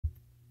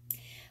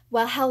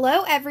Well,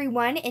 hello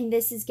everyone, and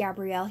this is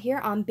Gabrielle here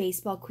on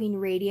Baseball Queen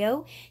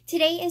Radio.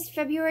 Today is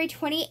February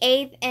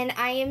 28th, and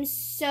I am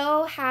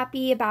so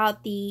happy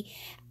about the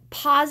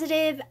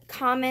positive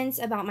comments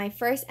about my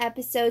first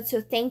episode.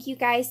 So thank you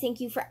guys.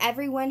 Thank you for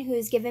everyone who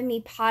has given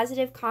me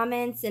positive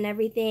comments and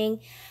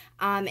everything.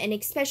 And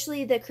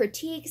especially the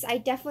critiques, I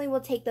definitely will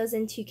take those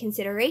into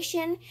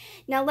consideration.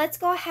 Now let's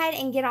go ahead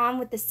and get on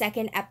with the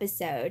second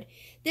episode.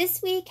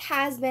 This week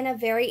has been a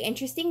very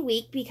interesting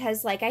week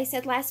because, like I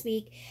said last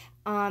week,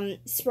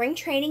 spring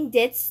training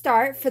did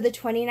start for the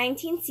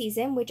 2019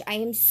 season, which I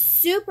am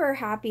super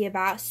happy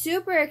about,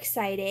 super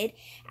excited.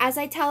 As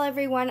I tell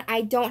everyone,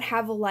 I don't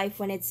have a life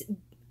when it's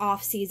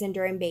off season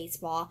during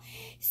baseball.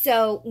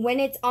 So when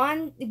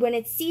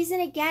it's season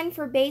again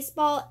for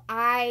baseball,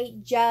 I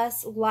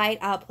just light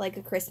up like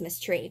a Christmas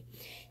tree.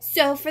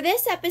 So for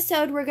this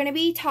episode, we're going to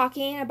be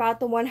talking about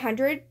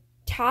the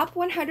top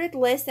 100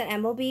 list that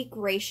MLB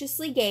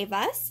graciously gave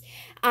us,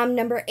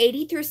 number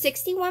 80 through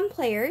 61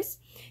 players,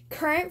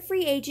 current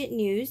free agent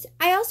news.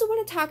 I also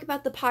want to talk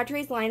about the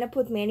Padres lineup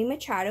with Manny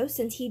Machado,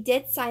 since he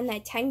did sign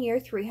that 10-year,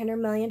 $300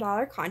 million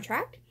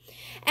contract.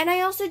 And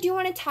I also do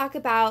want to talk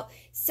about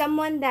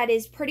someone that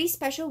is pretty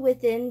special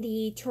within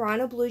the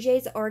Toronto Blue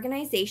Jays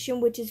organization,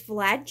 which is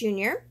Vlad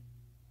Jr.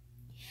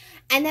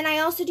 And then I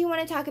also do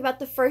want to talk about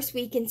the first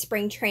week in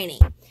spring training.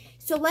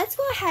 So let's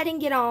go ahead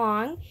and get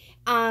along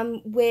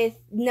with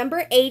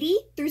number 80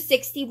 through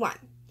 61.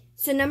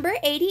 So number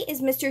 80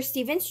 is Mr.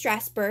 Steven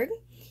Strasburg.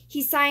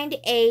 He signed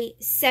a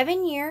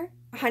 7-year,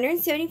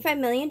 $175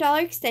 million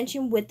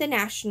extension with the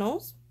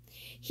Nationals.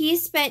 He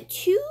has spent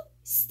 2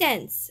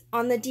 stints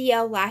on the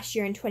DL last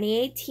year in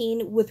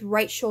 2018 with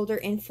right shoulder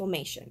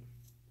inflammation.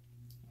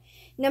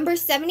 Number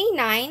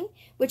 79,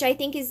 which I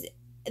think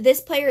this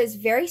player is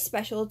very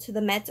special to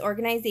the Mets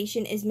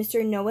organization, is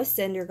Mr. Noah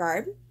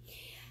Syndergaard.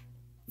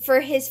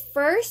 For his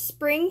first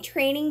spring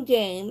training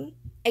game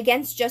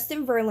against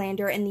Justin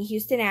Verlander and the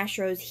Houston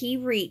Astros, he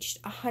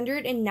reached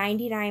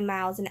 199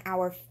 miles an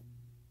hour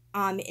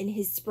in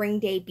his spring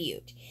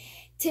debut.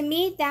 To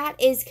me, that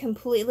is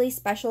completely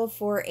special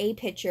for a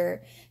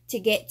pitcher to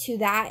get to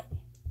that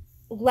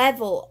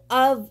level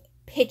of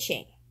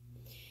pitching.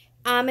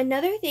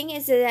 Another thing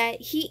is that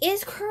he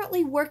is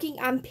currently working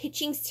on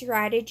pitching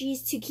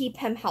strategies to keep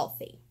him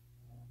healthy.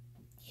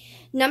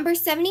 Number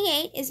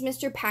 78 is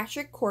Mr.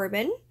 Patrick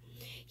Corbin.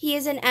 He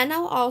is an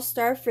NL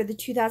All-Star for the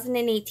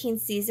 2018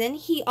 season.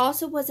 He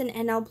also was an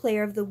NL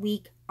Player of the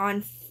Week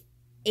on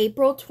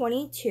April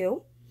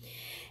 22.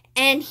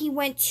 And he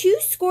went 2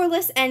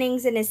 scoreless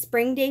innings in his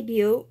spring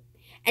debut,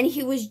 and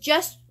he was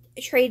just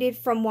traded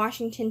from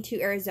Washington to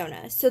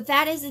Arizona. So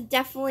that is a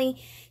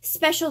definitely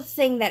special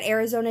thing that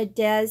Arizona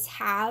does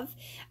have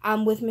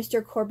with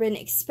Mr. Corbin,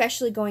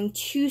 especially going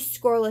 2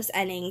 scoreless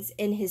innings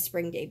in his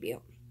spring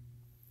debut.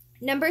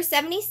 Number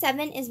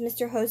 77 is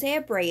Mr. Jose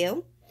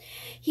Abreu.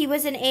 He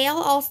was an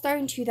AL All-Star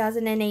in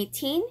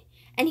 2018,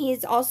 and he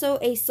is also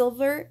a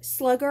Silver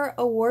Slugger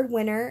Award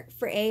winner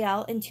for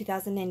AL in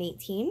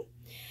 2018.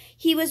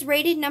 He was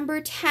rated number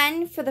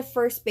 10 for the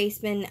first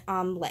baseman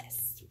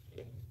list.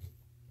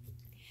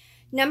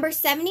 Number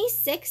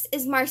 76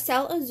 is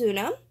Marcell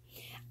Ozuna.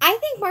 I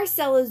think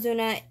Marcell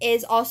Ozuna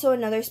is also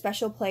another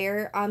special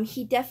player.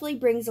 He definitely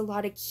brings a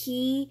lot of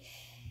key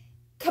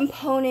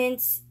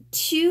components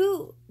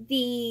to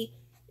the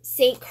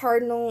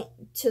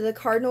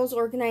Cardinals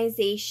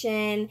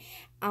organization.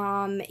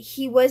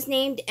 He was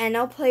named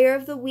NL Player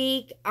of the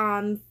Week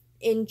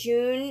in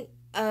June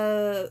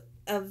of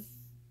the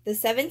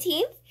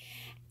 17th.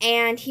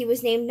 And he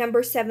was named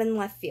number 7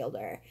 left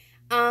fielder.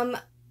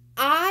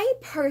 I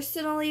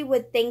personally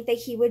would think that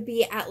he would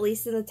be at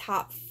least in the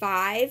top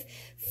 5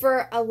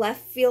 for a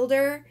left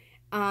fielder,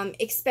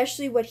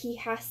 especially what he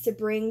has to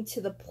bring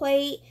to the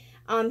plate.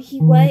 He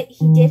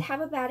did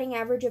have a batting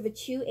average of a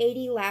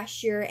 280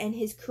 last year, and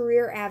his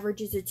career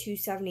average is a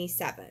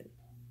 277.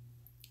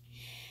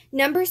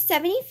 Number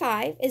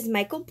 75 is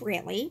Michael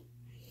Brantley.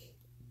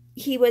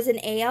 He was an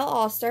AL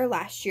All-Star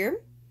last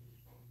year.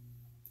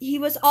 He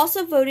was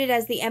also voted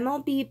as the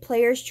MLB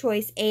Players'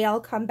 Choice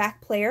AL Comeback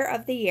Player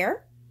of the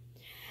Year,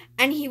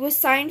 and he was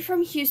signed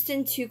from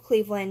Houston to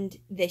Cleveland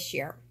this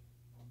year.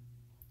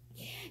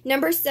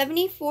 Number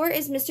 74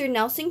 is Mr.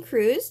 Nelson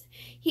Cruz.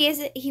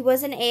 He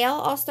was an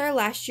AL All-Star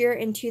last year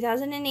in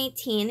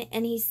 2018,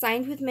 and he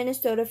signed with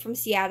Minnesota from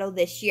Seattle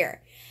this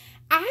year.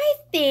 I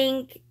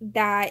think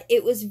that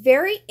it was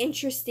very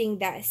interesting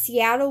that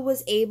Seattle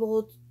was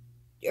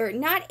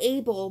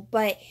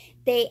but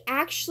they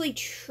actually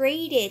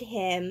traded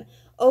him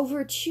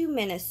over to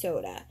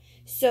Minnesota.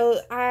 So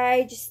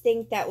I just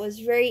think that was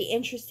very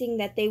interesting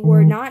that they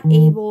were not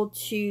able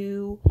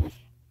to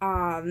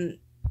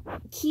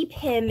keep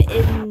him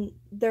in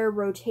their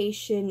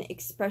rotation,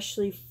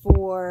 especially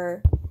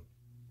for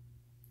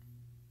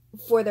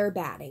their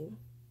batting.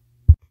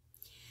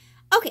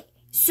 Okay,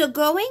 so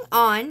going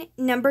on,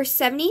 number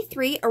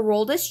 73,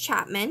 Aroldis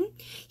Chapman.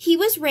 He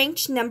was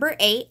ranked number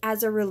 8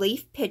 as a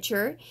relief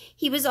pitcher.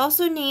 He was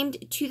also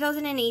named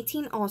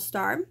 2018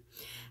 All-Star.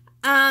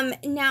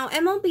 Now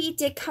MLB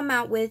did come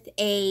out with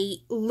a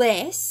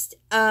list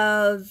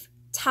of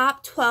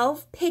top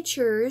 12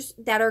 pitchers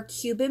that are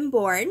Cuban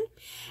born,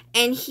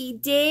 and he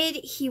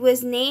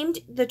was named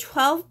the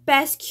 12th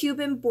best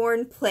Cuban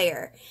born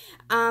player.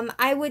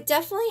 I would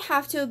definitely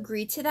have to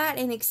agree to that,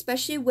 and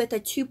especially with a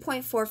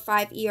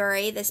 2.45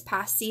 ERA this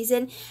past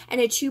season and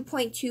a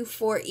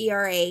 2.24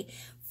 ERA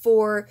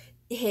for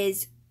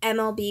his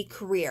MLB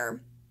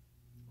career.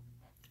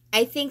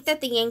 I think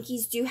that the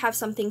Yankees do have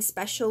something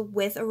special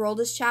with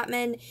Aroldis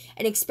Chapman,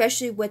 and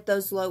especially with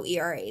those low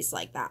ERAs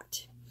like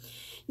that.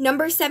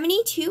 Number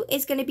 72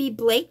 is going to be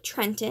Blake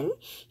Trenton.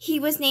 He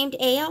was named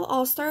AL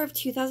All-Star of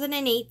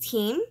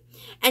 2018,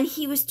 and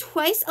he was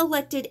twice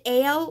elected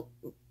AL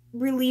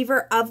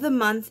Reliever of the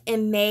Month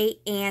in May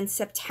and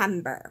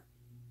September.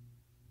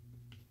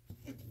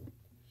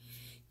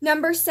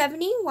 Number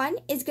 71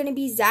 is going to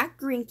be Zack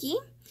Greinke.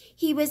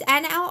 He was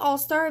NL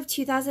All-Star of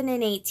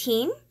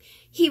 2018.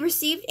 He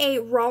received a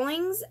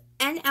Rawlings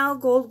NL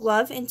Gold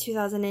Glove in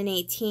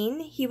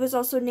 2018. He was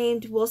also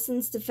named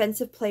Wilson's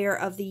Defensive Player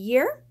of the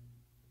Year.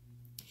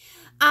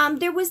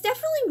 There was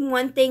definitely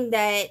one thing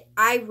that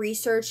I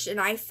researched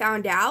and I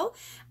found out.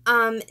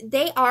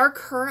 They are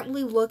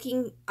currently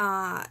looking,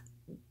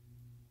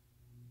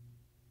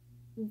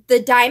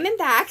 the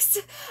Diamondbacks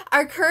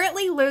are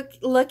currently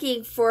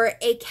looking for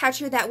a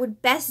catcher that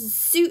would best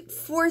suit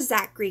for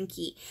Zack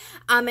Greinke.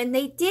 And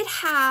they did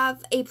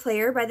have a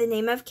player by the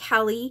name of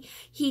Kelly.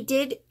 He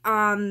did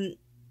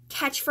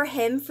catch for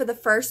him for the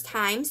first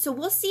time. So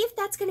we'll see if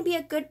that's going to be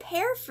a good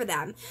pair for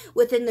them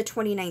within the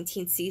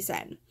 2019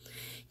 season.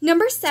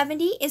 Number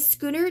 70 is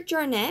Scooter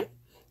Gennett,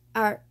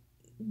 or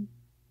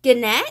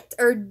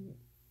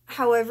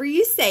however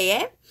you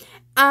say it.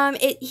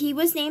 He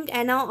was named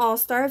NL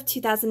All-Star of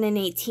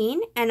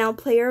 2018, NL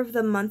Player of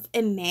the Month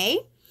in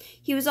May.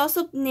 He was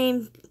also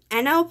named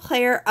NL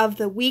Player of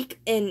the Week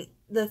in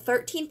the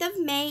 13th of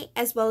May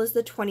as well as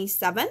the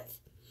 27th.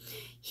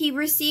 He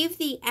received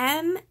the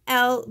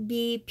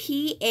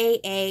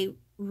MLBPAA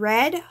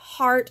Red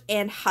Heart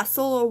and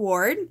Hustle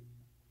Award.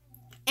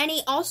 And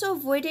he also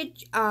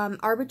avoided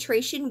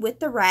arbitration with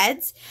the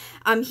Reds.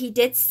 He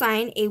did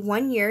sign a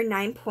 1-year,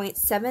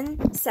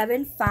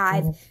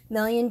 $9.775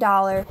 million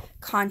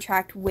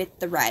contract with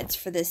the Reds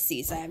for this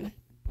season.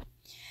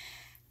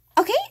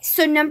 Okay,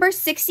 so number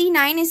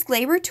 69 is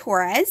Gleyber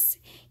Torres.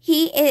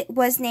 He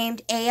was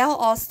named AL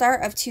All-Star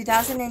of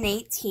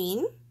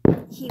 2018.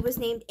 He was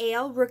named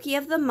AL Rookie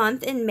of the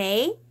Month in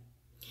May.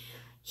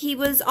 He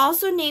was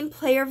also named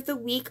Player of the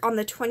Week on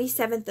the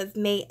 27th of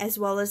May as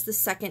well as the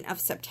 2nd of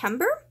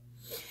September.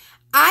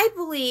 I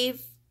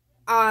believe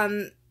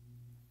that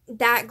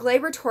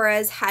Gleyber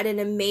Torres had an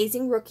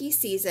amazing rookie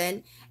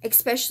season,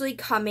 especially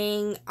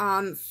coming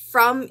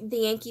from the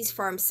Yankees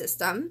farm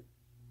system.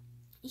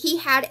 He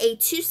had a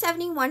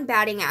 .271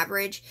 batting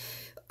average,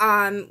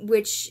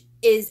 which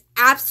is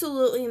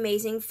absolutely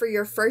amazing for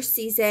your first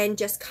season,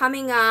 just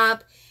coming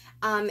up.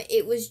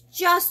 It was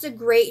just a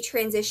great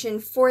transition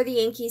for the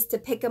Yankees to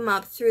pick him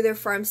up through their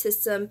farm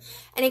system,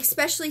 and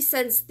especially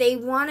since they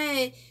want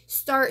to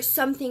start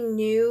something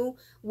new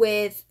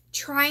with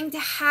trying to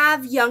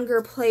have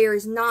younger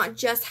players, not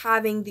just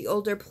having the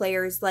older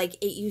players like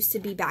it used to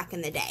be back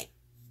in the day.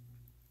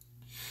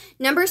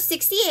 Number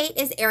 68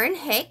 is Aaron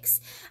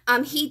Hicks.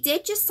 He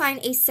did just sign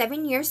a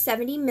 7-year,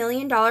 $70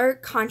 million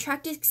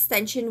contract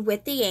extension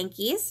with the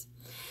Yankees.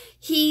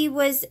 He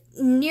was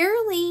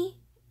nearly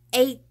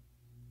a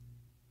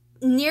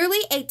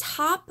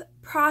top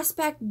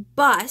prospect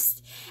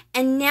bust,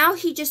 and now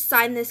he just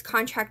signed this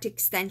contract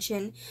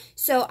extension.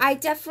 So I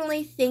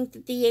definitely think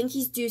that the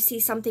Yankees do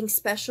see something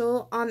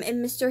special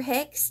in Mr.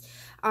 Hicks.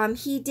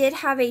 He did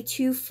have a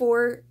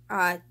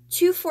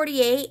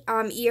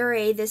 2.48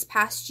 ERA this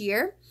past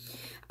year,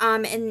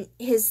 and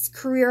his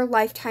career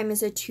lifetime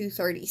is a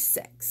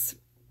 2.36.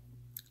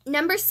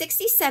 Number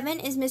 67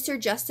 is Mr.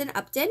 Justin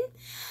Upton.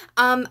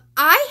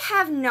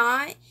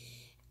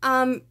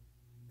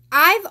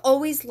 I've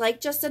always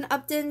liked Justin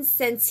Upton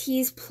since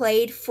he's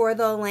played for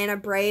the Atlanta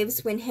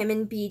Braves when him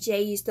and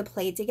BJ used to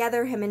play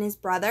together, him and his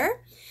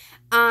brother.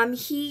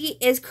 He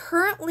is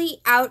currently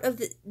out of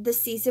the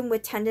season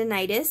with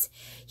tendonitis.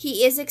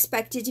 He is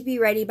expected to be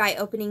ready by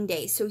opening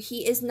day, so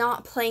he is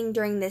not playing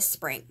during this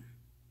spring.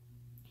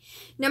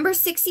 Number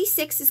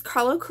 66 is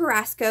Carlos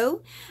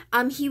Carrasco.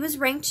 He was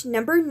ranked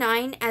number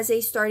 9 as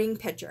a starting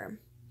pitcher.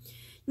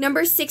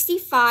 Number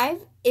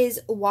 65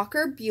 is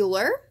Walker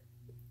Buehler.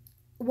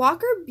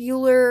 Walker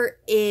Buehler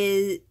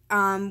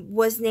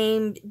was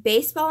named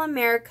Baseball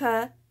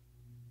America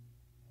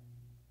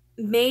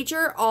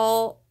Major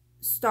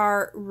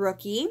All-Star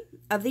Rookie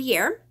of the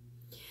Year.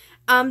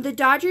 The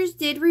Dodgers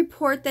did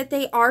report that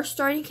they are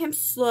starting him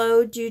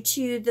slow due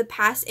to the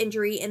past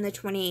injury in the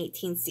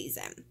 2018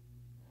 season.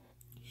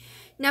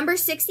 Number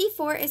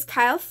 64 is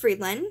Kyle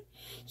Freeland.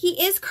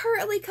 He is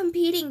currently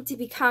competing to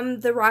become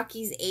the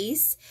Rockies'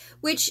 ace,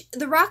 which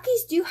the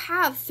Rockies do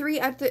have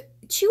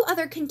two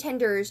other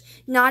contenders,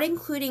 not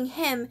including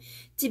him,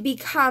 to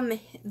become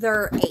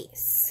their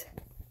ace.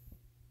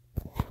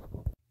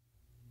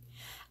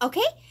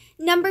 Okay,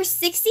 Number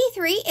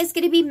 63 is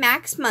going to be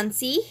Max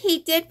Muncy. He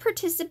did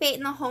participate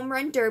in the home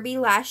run derby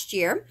last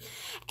year,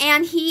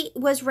 and he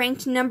was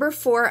ranked number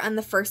 4 on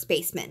the first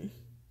baseman.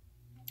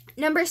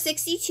 Number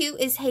 62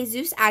 is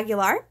Jesus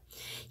Aguilar.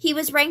 He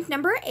was ranked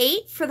number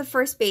 8 for the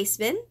first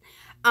baseman.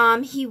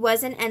 He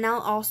was an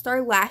NL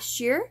All-Star last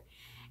year,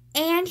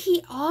 and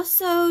he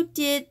also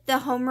did the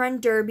home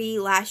run derby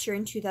last year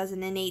in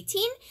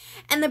 2018,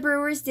 and the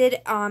Brewers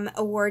did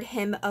award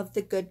him of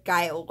the Good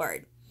Guy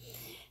Award.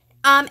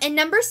 And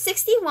number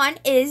 61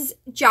 is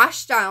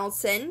Josh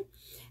Donaldson.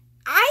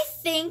 I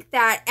think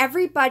that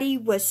everybody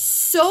was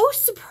so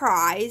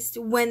surprised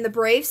when the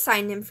Braves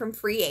signed him from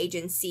free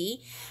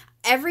agency.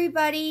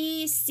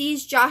 Everybody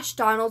sees Josh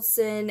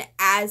Donaldson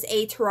as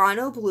a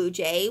Toronto Blue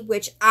Jay,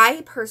 which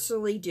I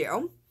personally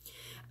do.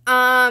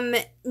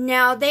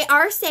 Now, they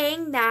are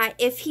saying that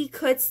if he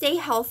could stay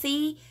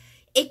healthy,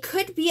 it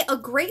could be a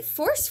great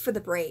force for the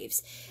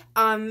Braves.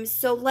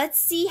 So let's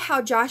see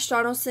how Josh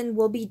Donaldson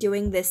will be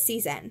doing this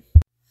season.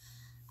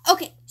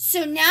 Okay,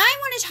 so now I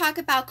want to talk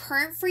about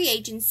current free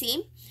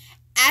agency.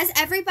 As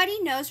everybody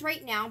knows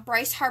right now,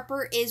 Bryce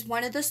Harper is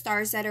one of the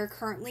stars that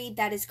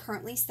is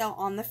currently still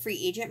on the free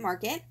agent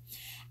market.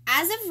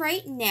 As of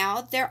right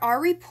now, there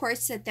are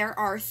reports that there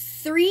are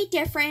 3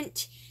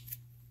 different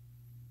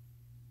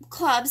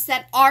clubs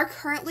that are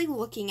currently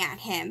looking at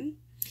him.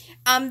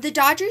 The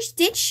Dodgers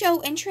did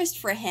show interest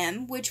for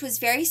him, which was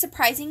very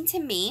surprising to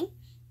me.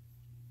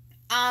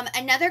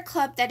 Another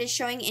club that is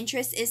showing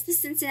interest is the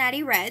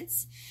Cincinnati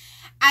Reds,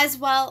 as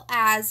well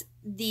as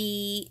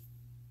the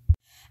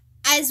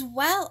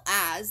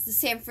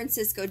San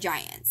Francisco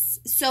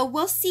Giants. So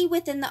we'll see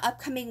within the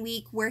upcoming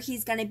week where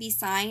he's going to be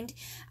signed.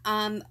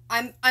 I'm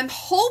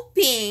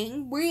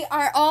hoping, we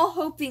are all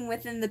hoping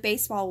within the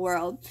baseball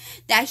world,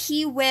 that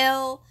he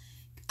will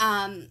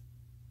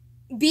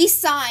be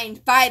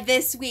signed by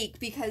this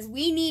week, because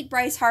we need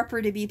Bryce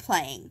Harper to be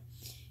playing.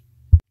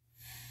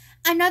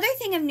 Another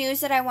thing of news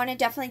that I want to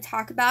definitely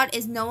talk about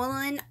is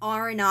Nolan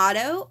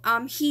Arenado.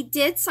 He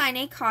did sign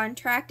a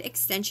contract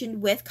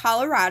extension with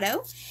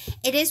Colorado.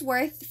 It is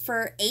worth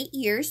for 8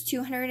 years,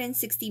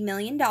 $260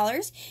 million.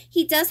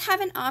 He does have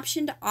an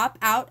option to opt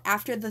out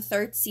after the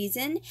 3rd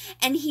season,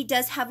 and he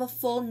does have a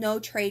full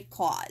no-trade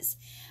clause.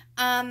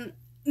 I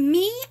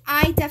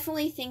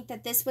definitely think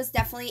that this was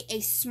definitely a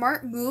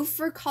smart move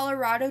for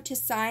Colorado to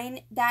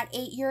sign that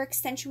 8-year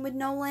extension with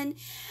Nolan.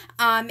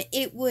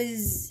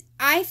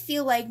 I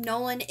feel like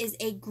Nolan is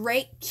a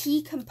great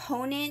key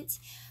component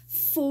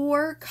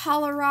for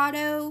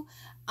Colorado.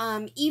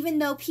 Even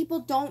though people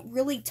don't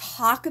really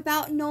talk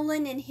about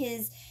Nolan and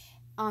his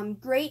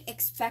great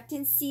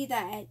expectancy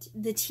that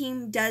the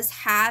team does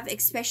have,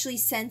 especially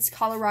since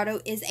Colorado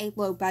is a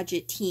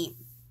low-budget team.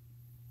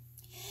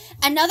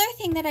 Another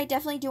thing that I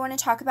definitely do want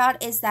to talk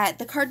about is that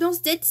the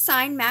Cardinals did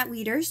sign Matt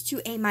Wieters to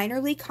a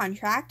minor league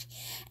contract,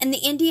 and the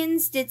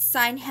Indians did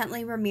sign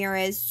Henley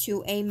Ramirez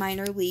to a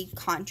minor league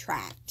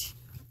contract.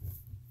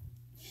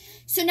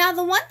 So now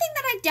the one thing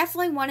that I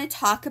definitely want to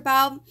talk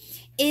about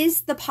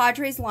is the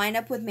Padres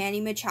lineup with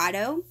Manny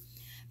Machado.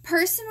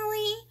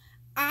 Personally,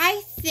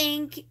 I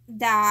think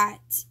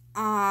that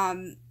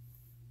the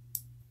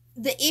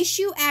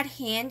issue at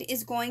hand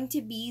is going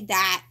to be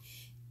that,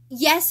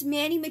 yes,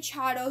 Manny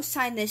Machado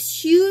signed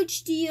this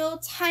huge deal,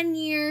 10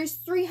 years,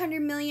 $300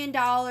 million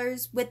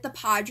with the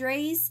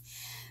Padres.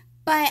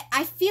 But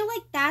I feel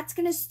like that's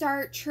going to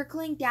start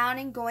trickling down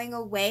and going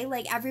away.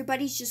 Like,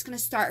 everybody's just going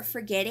to start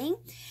forgetting.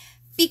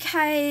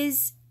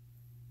 Because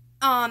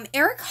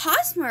Eric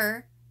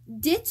Hosmer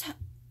did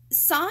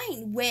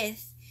sign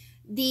with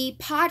the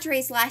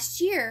Padres last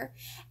year.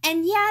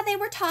 And yeah, they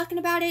were talking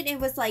about it. It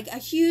was like a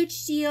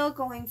huge deal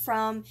going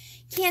from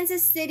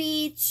Kansas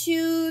City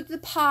to the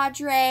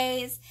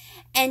Padres.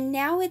 And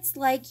now it's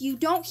like you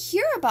don't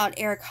hear about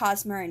Eric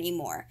Hosmer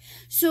anymore.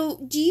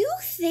 So do you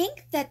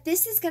think that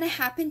this is going to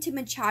happen to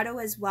Machado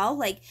as well?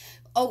 Like,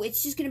 oh,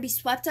 it's just going to be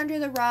swept under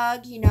the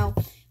rug,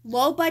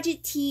 low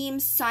budget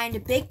teams signed a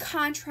big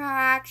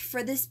contract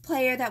for this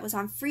player that was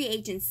on free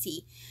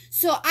agency.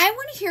 So I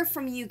want to hear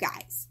from you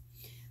guys.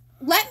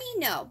 Let me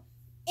know.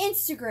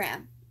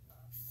 Instagram,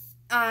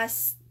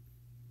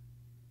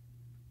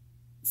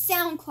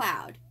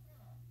 SoundCloud,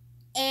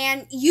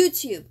 and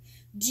YouTube.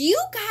 Do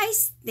you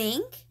guys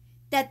think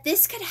that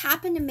this could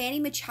happen to Manny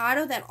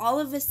Machado, that all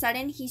of a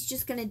sudden he's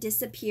just going to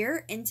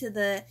disappear into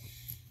the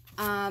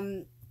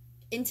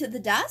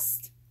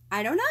dust?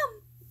 I don't know.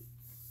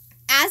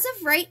 As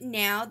of right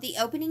now, the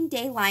opening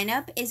day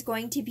lineup is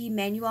going to be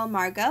Manuel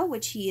Margot,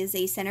 which he is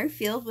a center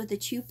field with a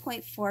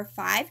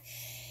 2.45,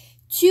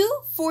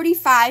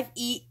 245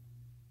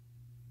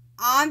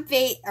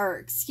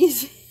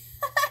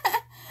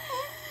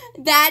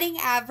 batting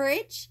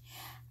average.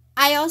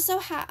 I also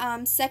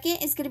have second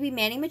is going to be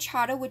Manny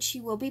Machado, which he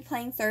will be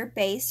playing third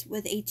base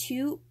with a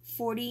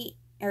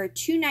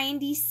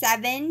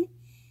 297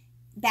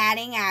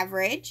 batting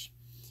average.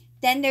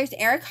 Then there's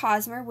Eric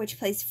Hosmer, which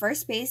plays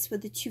first base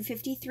with a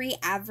 253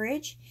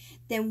 average.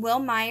 Then Will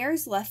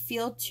Myers, left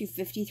field,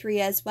 253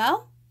 as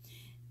well.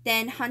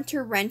 Then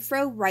Hunter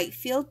Renfroe, right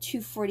field,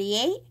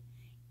 248.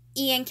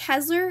 Ian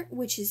Kesler,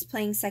 which is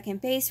playing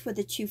second base, with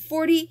a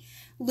 240.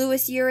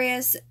 Luis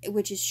Urias,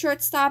 which is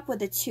shortstop,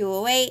 with a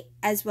 208,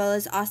 as well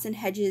as Austin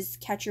Hedges,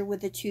 catcher,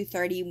 with a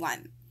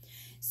 231.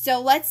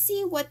 So let's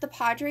see what the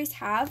Padres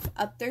have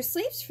up their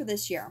sleeves for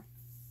this year.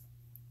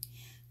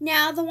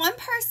 Now, the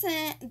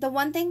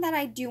one thing that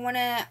I do want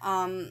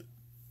to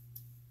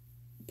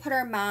put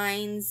our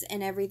minds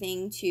and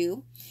everything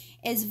to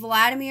is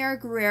Vladimir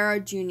Guerrero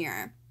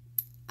Jr.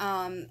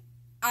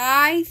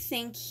 I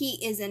think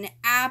he is an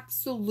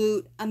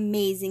absolute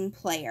amazing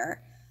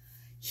player.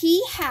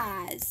 He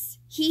has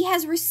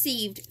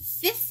received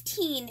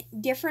 15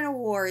 different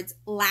awards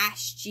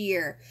last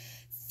year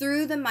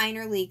through the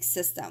minor league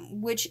system,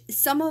 which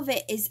some of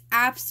it is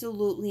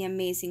absolutely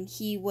amazing.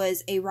 He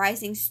was a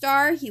rising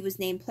star. He was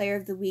named Player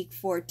of the Week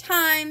 4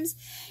 times.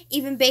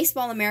 Even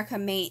Baseball America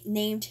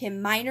named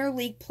him Minor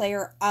League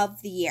Player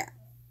of the Year.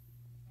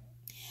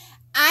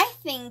 I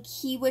think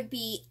he would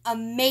be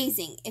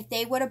amazing if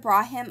they would have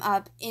brought him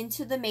up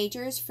into the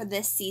majors for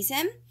this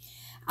season,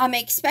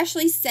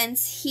 especially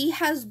since he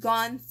has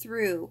gone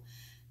through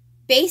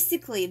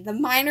basically the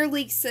minor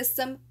league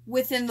system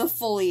within the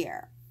full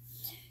year.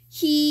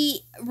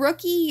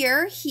 Rookie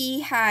year, he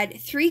had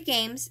 3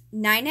 games,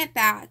 9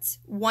 at-bats,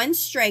 1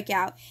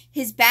 strikeout.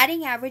 His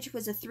batting average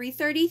was a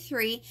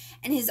 .333,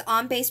 and his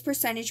on-base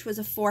percentage was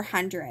a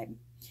 .400.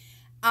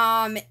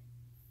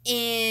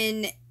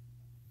 In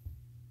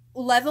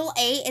Level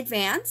A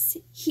Advance,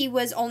 he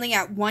was only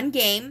at 1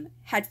 game,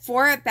 had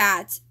 4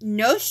 at-bats,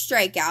 no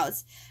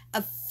strikeouts,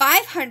 a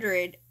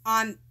 .500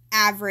 on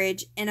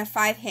average, and a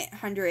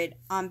 .500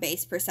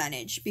 on-base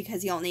percentage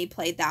because he only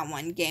played that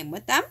 1 game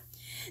with them.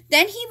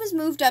 Then he was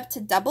moved up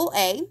to Double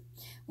A,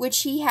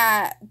 which he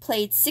had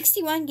played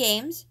 61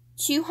 games,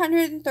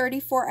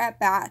 234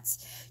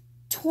 at-bats,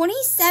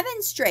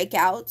 27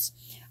 strikeouts,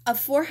 a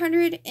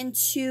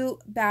 .402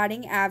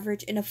 batting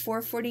average, and a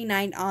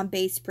 .449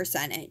 on-base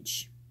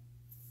percentage.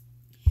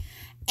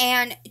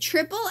 And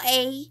Triple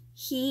A,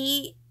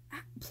 he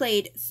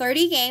played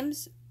 30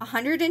 games,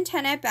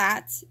 110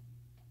 at-bats,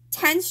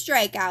 10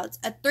 strikeouts,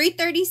 a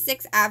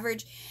 .336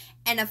 average,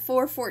 and a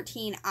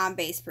 .414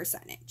 on-base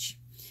percentage.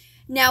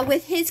 Now,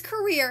 with his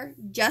career,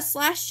 just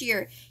last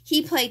year,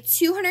 he played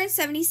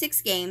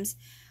 276 games,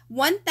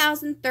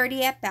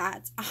 1,030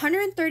 at-bats,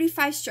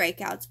 135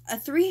 strikeouts, a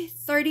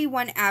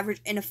 .331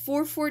 average, and a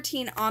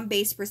 .414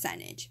 on-base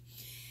percentage.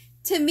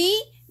 To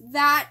me,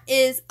 that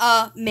is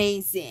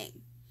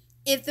amazing.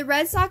 If the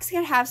Red Sox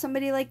could have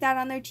somebody like that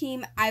on their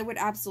team, I would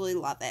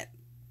absolutely love it.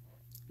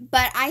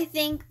 But I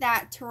think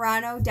that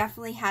Toronto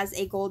definitely has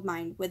a gold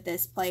mine with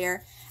this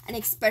player, and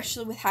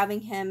especially with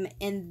having him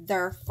in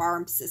their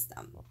farm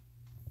system.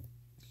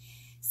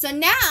 So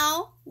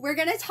now we're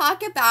going to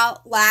talk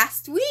about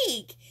last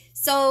week.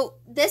 So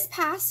this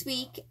past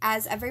week,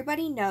 as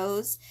everybody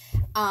knows,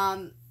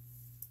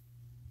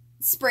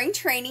 spring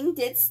training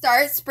did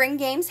start. Spring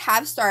games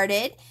have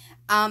started.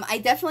 I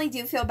definitely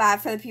do feel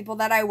bad for the people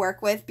that I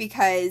work with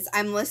because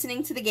I'm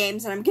listening to the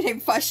games and I'm getting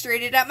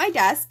frustrated at my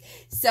desk.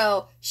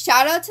 So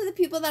shout out to the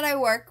people that I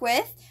work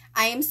with.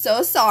 I am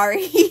so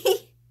sorry.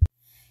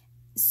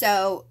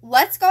 So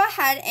let's go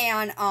ahead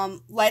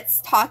and let's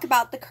talk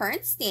about the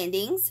current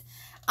standings.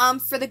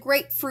 For the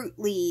Grapefruit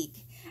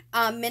League,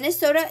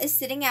 Minnesota is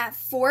sitting at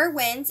 4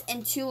 wins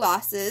and 2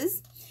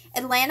 losses.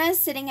 Atlanta is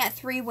sitting at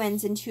 3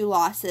 wins and 2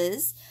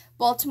 losses.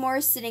 Baltimore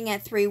is sitting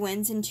at 3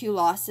 wins and 2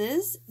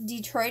 losses.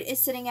 Detroit is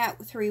sitting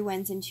at 3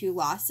 wins and 2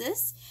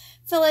 losses.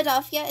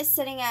 Philadelphia is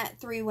sitting at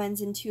 3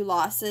 wins and 2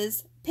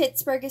 losses.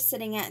 Pittsburgh is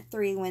sitting at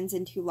 3 wins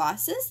and 2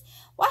 losses.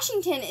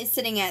 Washington is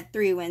sitting at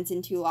 3 wins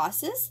and 2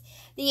 losses.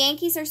 The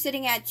Yankees are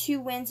sitting at 2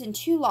 wins and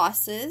 2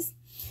 losses.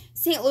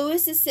 St.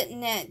 Louis is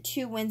sitting at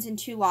 2 wins and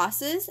 2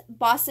 losses.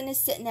 Boston is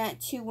sitting at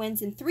 2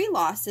 wins and 3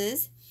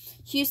 losses.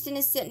 Houston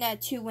is sitting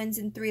at 2 wins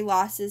and 3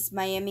 losses.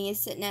 Miami is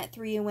sitting at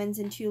 3 wins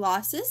and 2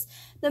 losses.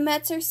 The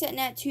Mets are sitting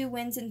at 2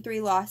 wins and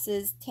 3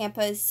 losses.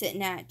 Tampa is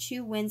sitting at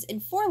 2 wins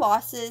and 4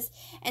 losses.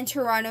 And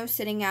Toronto is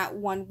sitting at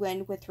 1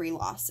 win with 3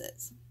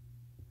 losses.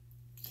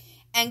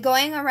 And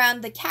going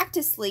around the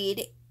Cactus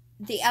League,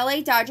 the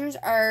LA Dodgers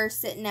are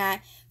sitting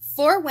at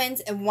 4 wins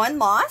and 1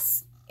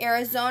 loss.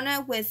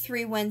 Arizona with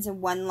 3 wins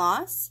and 1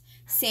 loss.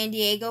 San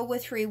Diego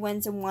with 3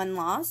 wins and 1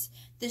 loss.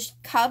 The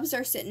Cubs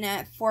are sitting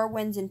at 4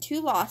 wins and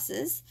 2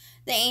 losses.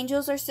 The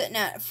Angels are sitting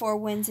at 4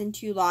 wins and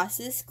 2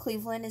 losses.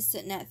 Cleveland is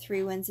sitting at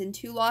 3 wins and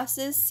 2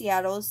 losses.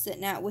 Seattle is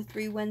sitting at with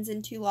 3 wins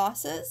and 2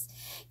 losses.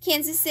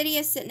 Kansas City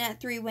is sitting at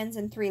 3 wins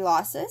and 3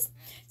 losses.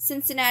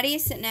 Cincinnati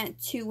is sitting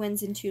at 2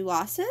 wins and 2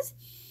 losses.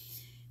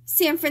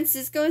 San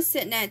Francisco is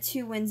sitting at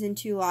 2 wins and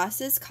 2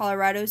 losses.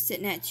 Colorado is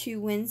sitting at 2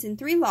 wins and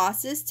 3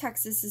 losses.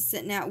 Texas is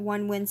sitting at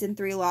 1 wins and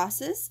 3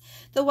 losses.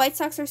 The White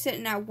Sox are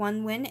sitting at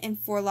 1 win and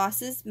 4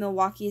 losses.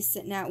 Milwaukee is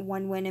sitting at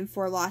 1 win and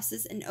 4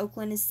 losses. And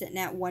Oakland is sitting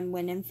at 1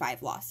 win and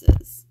 5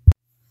 losses.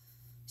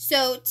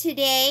 So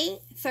today,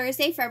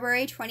 Thursday,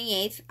 February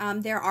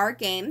 28th, there are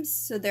games.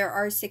 So there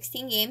are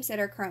 16 games that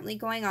are currently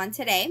going on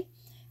today.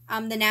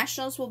 The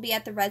Nationals will be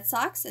at the Red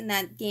Sox, and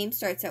that game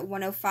starts at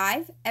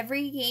 1:05.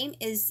 Every game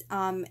is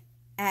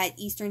at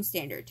Eastern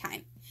Standard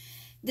Time.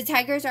 The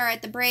Tigers are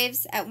at the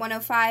Braves at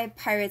 105,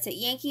 Pirates at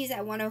Yankees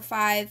at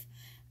 105,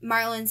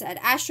 Marlins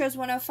at Astros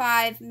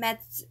 105,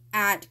 Mets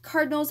at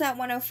Cardinals at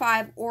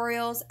 105,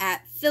 Orioles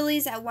at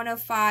Phillies at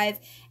 105,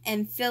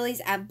 and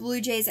Phillies at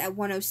Blue Jays at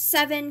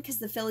 107 because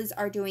the Phillies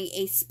are doing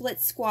a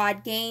split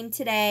squad game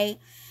today.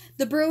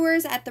 The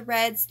Brewers at the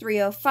Reds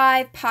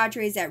 305,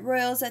 Padres at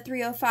Royals at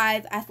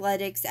 305,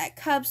 Athletics at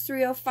Cubs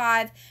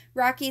 305,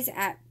 Rockies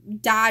at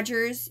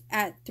Dodgers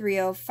at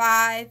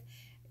 305,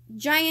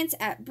 Giants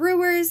at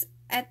Brewers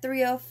at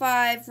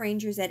 305,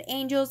 Rangers at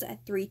Angels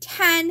at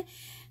 310,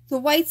 the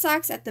White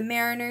Sox at the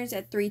Mariners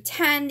at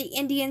 310, the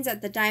Indians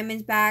at the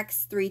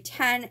Diamondbacks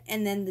 310,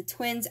 and then the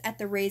Twins at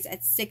the Rays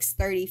at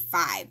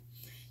 635.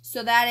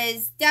 So that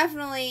is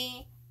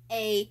definitely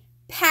a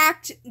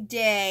packed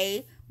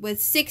day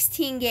with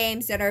 16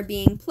 games that are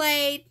being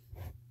played.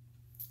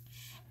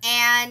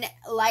 And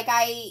like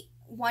I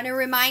want to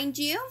remind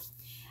you,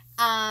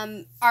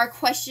 our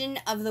question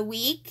of the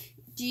week,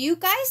 do you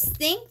guys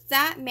think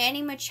that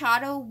Manny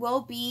Machado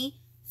will be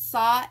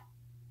thought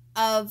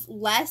of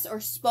less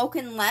or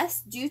spoken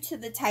less due to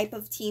the type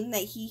of team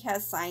that he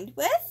has signed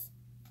with?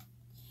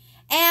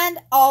 And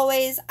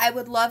always, I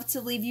would love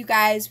to leave you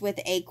guys with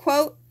a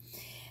quote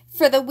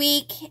for the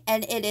week,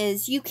 and it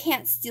is, "You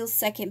can't steal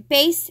second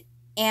base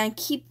and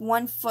keep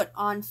one foot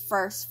on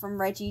first," from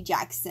Reggie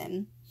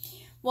Jackson.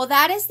 Well,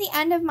 that is the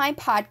end of my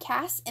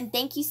podcast, and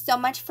thank you so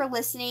much for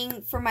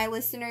listening, for my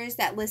listeners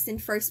that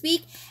listened first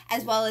week,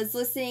 as well as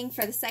listening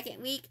for the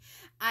second week.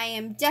 I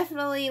am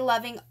definitely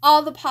loving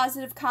all the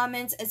positive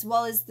comments, as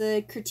well as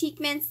the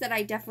critiquements that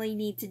I definitely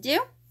need to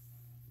do.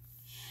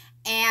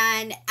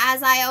 And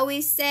as I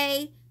always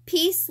say,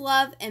 peace,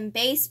 love, and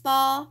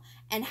baseball,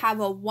 and have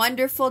a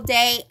wonderful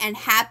day, and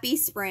happy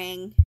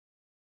spring.